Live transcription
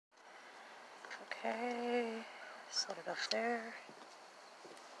Okay, set it up there.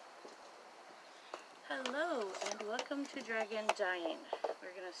 Hello and welcome to Dragon Dyeing.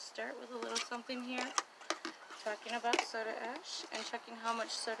 We're going to start with a little something here, talking about soda ash and checking how much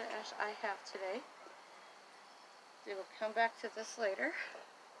soda ash I have today. We will come back to this later,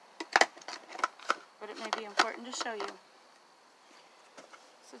 but it may be important to show you.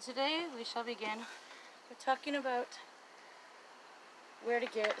 So today we shall begin with talking about where to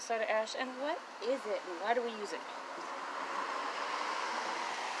get soda ash and what is it and why do we use it.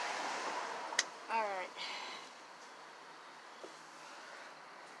 Alright.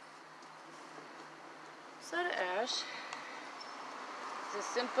 Soda ash is a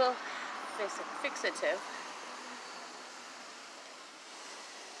simple fixative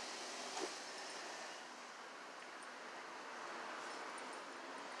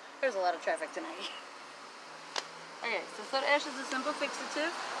There's a lot of traffic tonight. Okay, so soda ash is a simple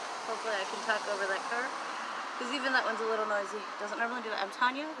fixative. Hopefully I can talk over that car, because even that one's a little noisy. Doesn't normally do that. I'm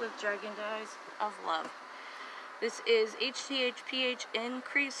Tanya with Dragon Dyes of Love. This is HTH pH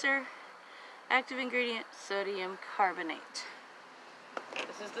increaser, active ingredient sodium carbonate.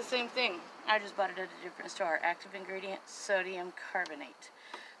 This is the same thing. I just bought it at a different store. Active ingredient sodium carbonate.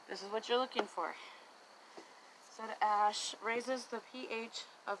 This is what you're looking for. Soda ash raises the pH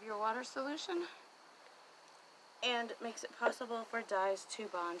of your water solution and makes it possible for dyes to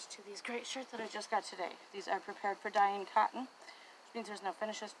bond to these great shirts that I just got today. These are prepared for dyeing cotton, which means there's no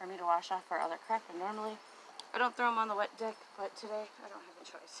finishes for me to wash off or other crap. And normally I don't throw them on the wet deck, but today I don't have a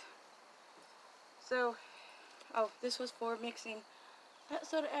choice. So, this was for mixing that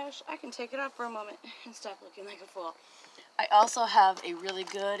soda ash. I can take it off for a moment and stop looking like a fool. I also have a really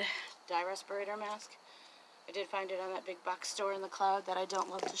good dye respirator mask. I did find it on that big box store in the cloud that I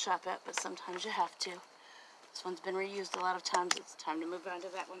don't love to shop at, but sometimes you have to. This one's been reused a lot of times. It's time to move on to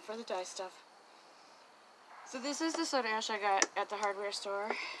that one for the dye stuff. So this is the soda ash I got at the hardware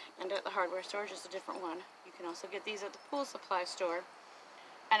store, and at the hardware store, just a different one. You can also get these at the pool supply store.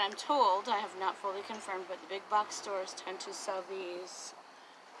 And I'm told, I have not fully confirmed, but the big box stores tend to sell these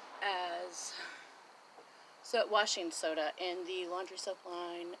as washing soda in the laundry soap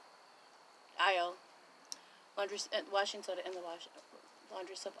line aisle. Washing soda in the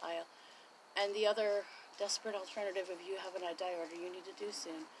laundry soap aisle. And the other desperate alternative, if you have a dye order you need to do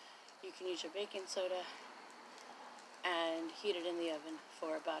soon, you can use your baking soda and heat it in the oven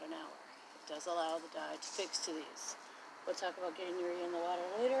for about an hour. It does allow the dye to fix to these. We'll talk about getting urea in the water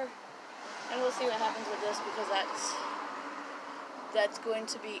later, and we'll see what happens with this, because that's going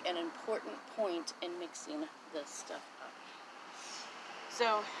to be an important point in mixing this stuff up.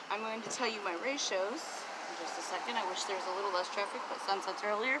 So I'm going to tell you my ratios in just a second. I wish there was a little less traffic, but sunset's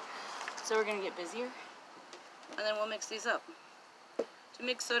earlier, so we're going to get busier, and then we'll mix these up. To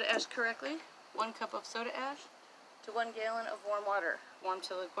mix soda ash correctly, 1 cup of soda ash to 1 gallon of warm water. Warm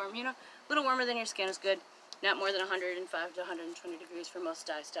to lukewarm, a little warmer than your skin is good. Not more than 105 to 120 degrees for most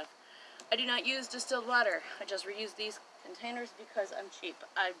dye stuff. I do not use distilled water. I just reuse these containers because I'm cheap.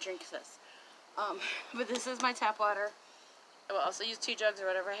 I drink this. But this is my tap water. I will also use 2 jugs or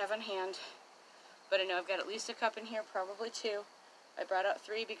whatever I have on hand. But I know I've got at least a cup in here, probably 2. I brought out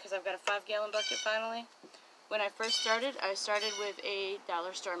 3 because I've got a 5-gallon bucket finally. When I first started, I started with a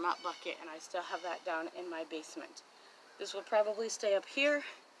dollar store mop bucket, and I still have that down in my basement. This will probably stay up here.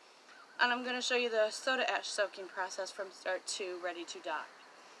 And I'm going to show you the soda ash soaking process from start to ready to dye.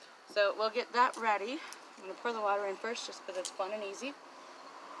 So we'll get that ready. I'm going to pour the water in first just because it's fun and easy.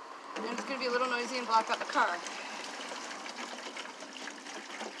 And then it's going to be a little noisy and block out the car.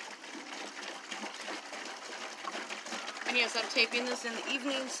 And yes, I'm taping this in the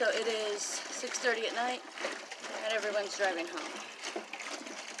evening, so it is 6:30 at night and everyone's driving home.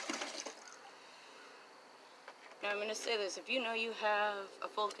 Now I'm going to say this, if you know you have a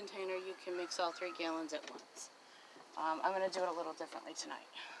full container, you can mix all 3 gallons at once. I'm going to do it a little differently tonight.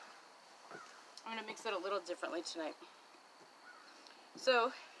 I'm going to mix it a little differently tonight.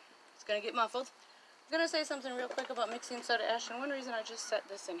 So, it's going to get muffled. I'm going to say something real quick about mixing soda ash, and one reason I just set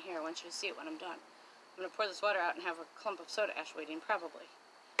this in here, I want you to see it when I'm done. I'm going to pour this water out and have a clump of soda ash waiting, probably.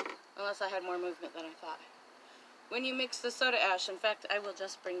 Unless I had more movement than I thought. When you mix the soda ash, in fact, I will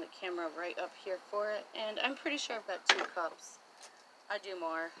just bring the camera right up here for it, and I'm pretty sure I've got 2 cups. I do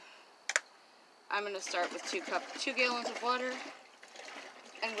more. I'm going to start with 2 gallons of water,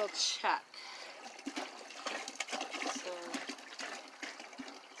 and we'll check. So,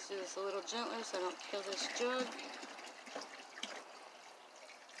 let's do this a little gentler so I don't kill this jug.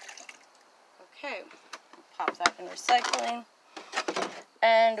 Okay, pop that in recycling.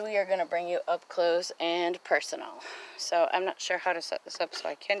 And we are going to bring you up close and personal. So I'm not sure how to set this up so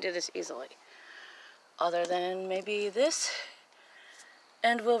I can do this easily. other than maybe this,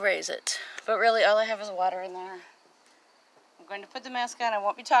 and we'll raise it. But really, all I have is water in there. I'm going to put the mask on. I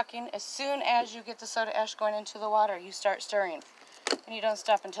won't be talking. As soon as you get the soda ash going into the water, you start stirring, and you don't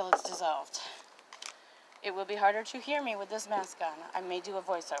stop until it's dissolved. It will be harder to hear me with this mask on. I may do a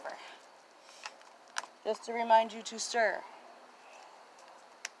voiceover. Just to remind you to stir.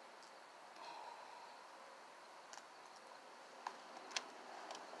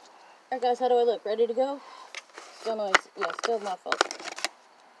 Alright guys, how do I look? Ready to go? Still noisy. Yeah, still muffled.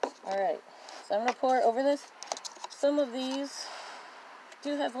 Alright, so I'm going to pour over this. Some of these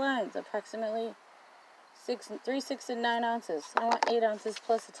do have lines, approximately 3, 6, and 9 ounces. I want 8 ounces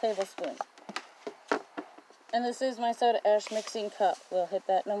plus a tablespoon. And this is my soda ash mixing cup. We'll hit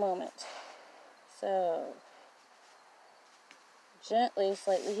that in a moment. So, gently,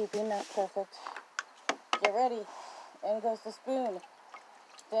 slightly heaping, not perfect. Get ready. In goes the spoon.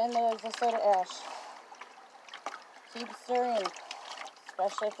 Then there's the soda ash. Keep stirring,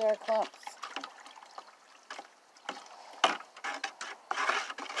 especially if there are clumps.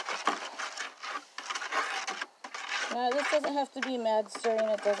 Now, this doesn't have to be mad stirring.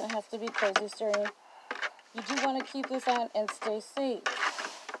 It doesn't have to be crazy stirring. You do want to keep this on and stay safe.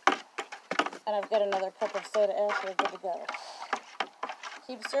 And I've got another cup of soda ash. We're good to go.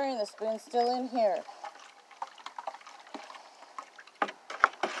 Keep stirring. The spoon's still in here.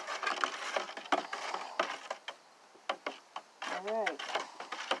 Alright.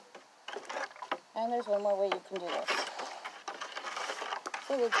 And there's one more way you can do this.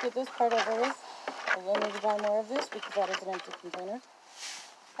 So let's get this part over with. I will need to buy more of this because that is an empty container.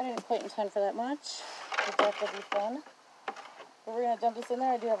 I didn't quite intend for that much. But that will be fun. But we're going to dump this in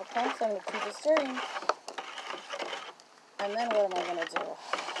there. I do have a clump, so I'm going to keep it stirring. And then what am I going to do?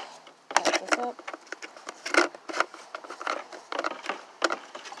 Wrap this up.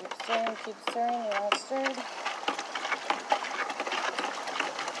 Keep stirring, keep stirring. You want it stirred.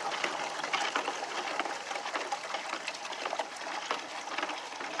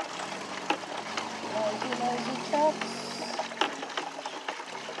 Noisy chops.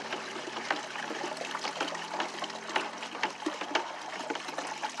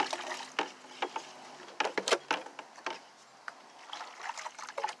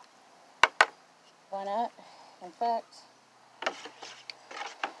 Why not? In fact,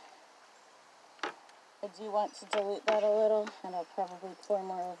 I do want to dilute that a little, and I'll probably pour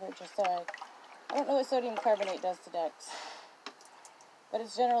more over it just so I don't know what sodium carbonate does to decks, but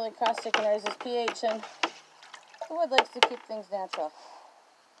it's generally caustic and raises pH, and the wood likes to keep things natural.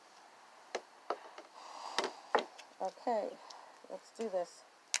 Okay, let's do this.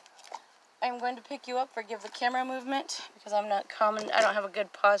 I'm going to pick you up, forgive the camera movement, because I'm not common, I don't have a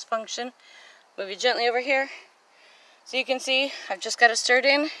good pause function. Move you gently over here. So you can see, I've just got it stirred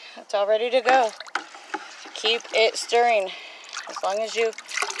in. It's all ready to go. Keep it stirring. As long as you,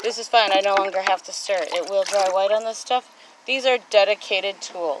 this is fine, I no longer have to stir. It will dry white on this stuff. These are dedicated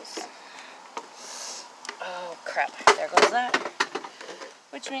tools. Oh crap, there goes that.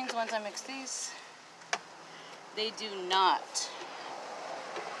 Which means once I mix these, they do not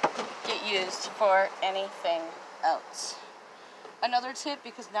get used for anything else. Another tip,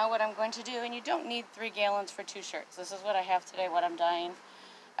 because now what I'm going to do, and you don't need 3 gallons for 2 shirts. This is what I have today, what I'm dyeing.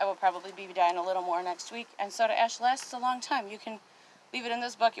 I will probably be dyeing a little more next week. And soda ash lasts a long time. You can leave it in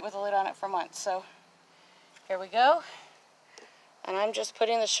this bucket with a lid on it for months. So here we go. And I'm just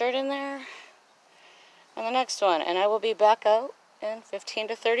putting the shirt in there and the next one. And I will be back out in 15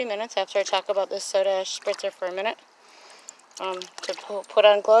 to 30 minutes after I talk about this soda ash spritzer for a minute to put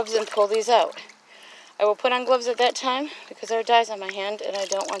on gloves and pull these out. I will put on gloves at that time because there are dyes on my hand and I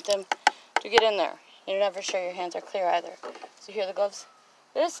don't want them to get in there. You're never sure your hands are clear either. So here are the gloves.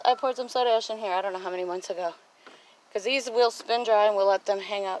 This, I poured some soda ash in here, I don't know how many months ago. Because these will spin dry and we'll let them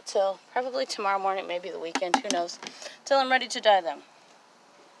hang out till probably tomorrow morning, maybe the weekend, who knows. Till I'm ready to dye them.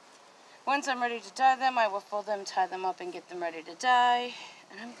 Once I'm ready to dye them, I will fold them, tie them up, and get them ready to dye.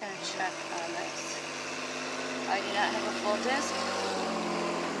 And I'm going to check on this. I do not have a full disc.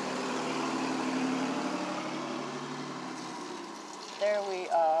 There we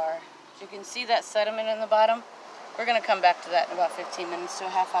are. You can see that sediment in the bottom. We're going to come back to that in about 15 minutes to a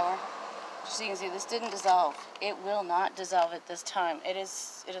half hour. Just so you can see, this didn't dissolve. It will not dissolve at this time. It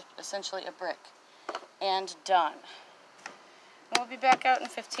is essentially a brick. And done. And we'll be back out in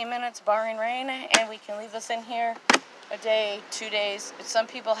 15 minutes, barring rain, and we can leave this in here a day, 2 days. Some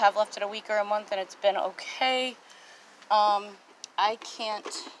people have left it a week or a month, and it's been okay. I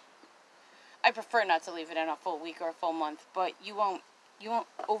prefer not to leave it in a full week or a full month, but you won't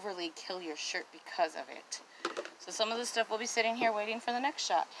overly kill your shirt because of it. So some of this stuff will be sitting here waiting for the next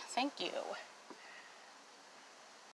shot. Thank you.